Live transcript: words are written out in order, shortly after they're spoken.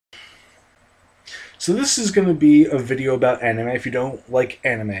So this is going to be a video about anime. If you don't like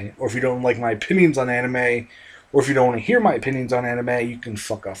anime, or if you don't like my opinions on anime, or if you don't want to hear my opinions on anime, you can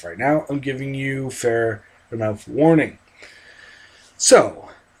fuck off right now. I'm giving you fair enough warning. So,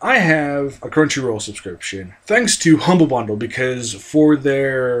 I have a Crunchyroll subscription, thanks to Humble Bundle, because for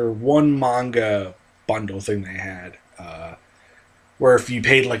their one manga bundle thing they had, where if you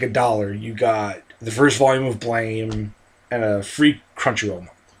paid like $1, you got the first volume of Blame and a free Crunchyroll month.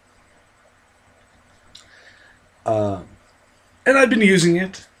 And I've been using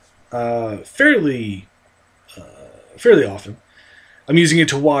it fairly often. I'm using it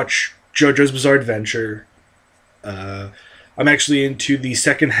to watch JoJo's Bizarre Adventure. I'm actually into the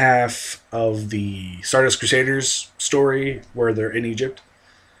second half of the Stardust Crusaders story where they're in Egypt.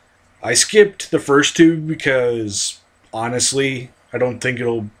 I skipped the first two because, honestly, I don't think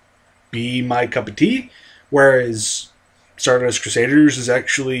it'll be my cup of tea, whereas Stardust Crusaders is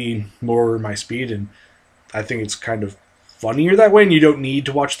actually more my speed, and I think it's kind of funnier that way, and you don't need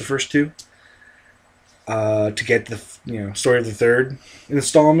to watch the first two to get the story of the third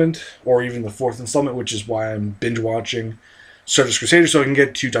installment, or even the fourth installment, which is why I'm binge watching Stardust Crusaders, so I can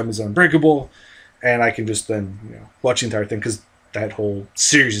get to Diamonds Unbreakable, and I can just then watch the entire thing, because that whole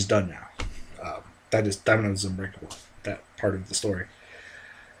series is done now. That is Diamonds Unbreakable, that part of the story.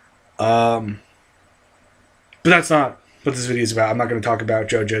 But that's not what this video is about. I'm not going to talk about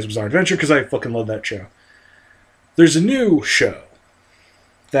JoJo's Bizarre Adventure, because I fucking love that show. There's a new show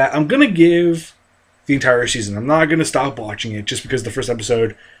that I'm going to give the entire season. I'm not going to stop watching it just because the first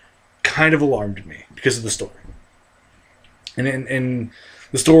episode kind of alarmed me because of the story. And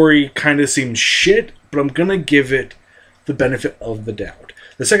the story kind of seems shit, but I'm going to give it the benefit of the doubt.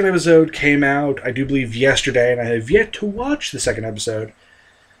 The second episode came out, I do believe, yesterday, and I have yet to watch the second episode.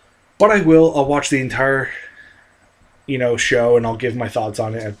 But I will. I'll watch the entire, show, and I'll give my thoughts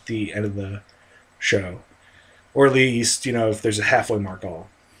on it at the end of the show. Or at least, if there's a halfway mark, I'll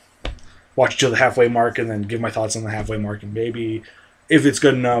watch till the halfway mark and then give my thoughts on the halfway mark. And maybe, if it's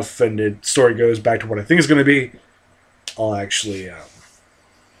good enough and the story goes back to what I think it's going to be, I'll actually,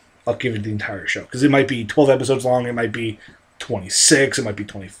 I'll give it the entire show. Because it might be 12 episodes long, it might be 26, it might be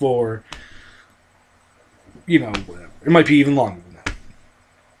 24. Whatever. It might be even longer than that.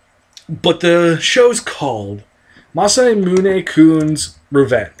 But the show's called Masamune-kun's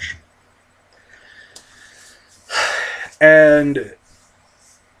Revenge. And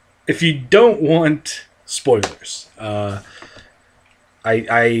if you don't want spoilers, I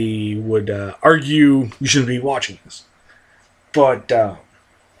would argue you shouldn't be watching this. But and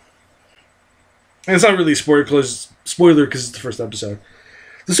it's not really a spoiler because it's the first episode.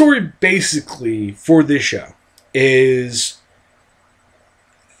 The story basically for this show is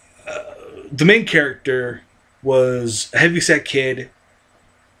the main character was a heavyset kid,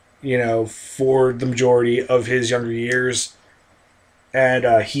 for the majority of his younger years.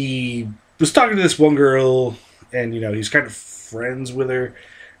 And he was talking to this one girl, and, he's kind of friends with her.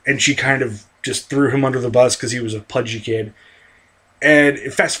 And she kind of just threw him under the bus because he was a pudgy kid. And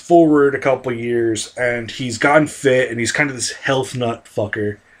fast forward a couple years, and he's gotten fit, and he's kind of this health nut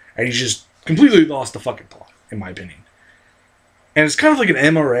fucker. And he's just completely lost the fucking plot, in my opinion. And it's kind of like an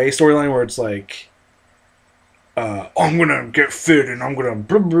MRA storyline where it's like, I'm gonna get fit and I'm gonna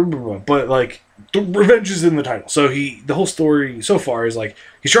blah, blah, blah, blah. But like the revenge is in the title. So the whole story so far is like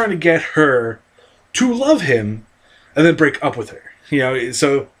he's trying to get her to love him and then break up with her.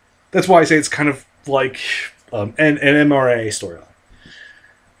 So that's why I say it's kind of like an MRA storyline.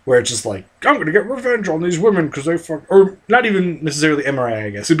 Where it's just like, I'm gonna get revenge on these women because they fuck, or not even necessarily MRA, I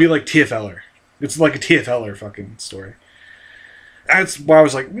guess. It'd be like TFLer. It's like a TFLer fucking story. That's why I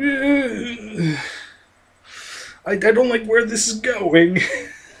was like, I don't like where this is going.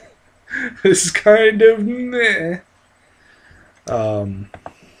 This is kind of meh.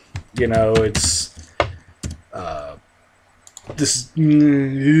 It's this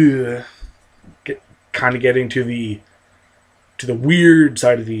kind of getting to the weird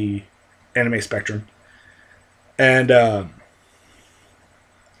side of the anime spectrum, and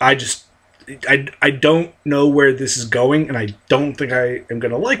I don't know where this is going, and I don't think I am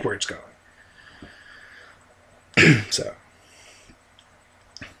gonna like where it's going. So,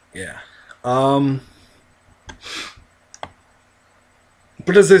 yeah. But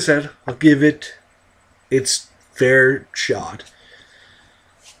as I said, I'll give it its fair shot.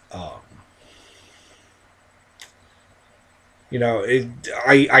 I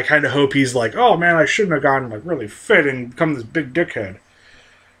kind of hope he's like, oh man, I shouldn't have gotten like really fit and become this big dickhead.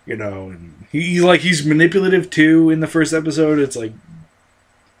 And he's manipulative too in the first episode. It's like,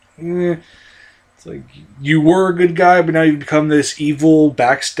 It's like, you were a good guy, but now you've become this evil,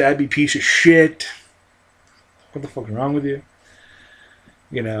 backstabby piece of shit. what the fuck is wrong with you?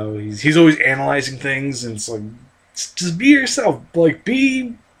 You know, he's always analyzing things, and it's like, just be yourself. Like,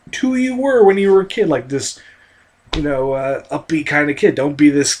 be who you were when you were a kid, like this, you know, upbeat kind of kid. Don't be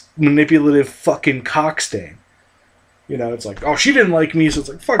this manipulative fucking cockstain. You know, it's like, oh, she didn't like me, so it's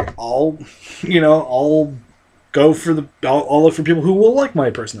like, fuck it, I'll go for I'll look for people who will like my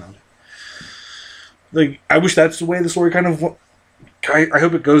personality. Like, I wish that's the way the story kind of. I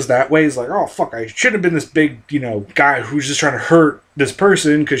hope it goes that way. It's like, oh fuck, I should have been this big, you know, guy who's just trying to hurt this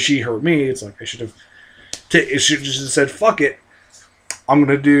person because she hurt me. It's like I should have. It should just have said, fuck it. I'm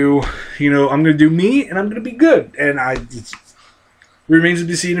gonna do, I'm gonna do me, and I'm gonna be good. And it remains to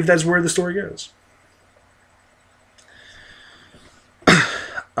be seen if that's where the story goes.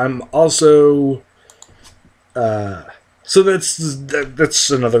 I'm also. So that's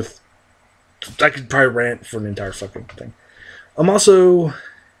another. I could probably rant for an entire fucking thing. I'm also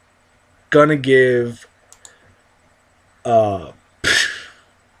gonna give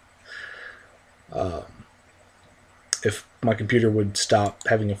if my computer would stop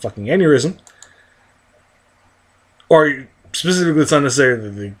having a fucking aneurysm, or specifically it's not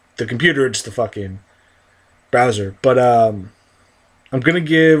necessarily the computer, it's the fucking browser, but I'm gonna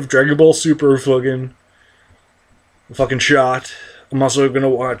give Dragon Ball Super fucking a fucking shot. I'm also gonna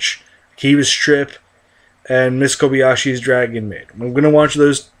watch Kiva's Trip and Miss Kobayashi's Dragon Maid. I'm gonna watch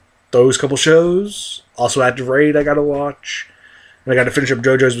those couple shows. Also, Active Raid I gotta watch, and I gotta finish up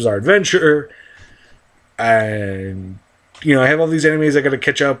JoJo's Bizarre Adventure. And I have all these animes I gotta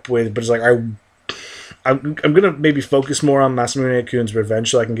catch up with, but it's like I'm gonna maybe focus more on Masamune-kun's Revenge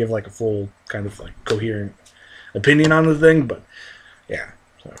so I can give like a full kind of like coherent opinion on the thing. But yeah,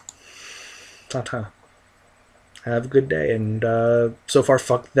 so ta-ta. Have a good day, and so far,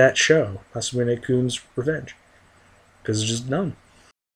 fuck that show, Masamune-kun's Revenge, because it's just dumb.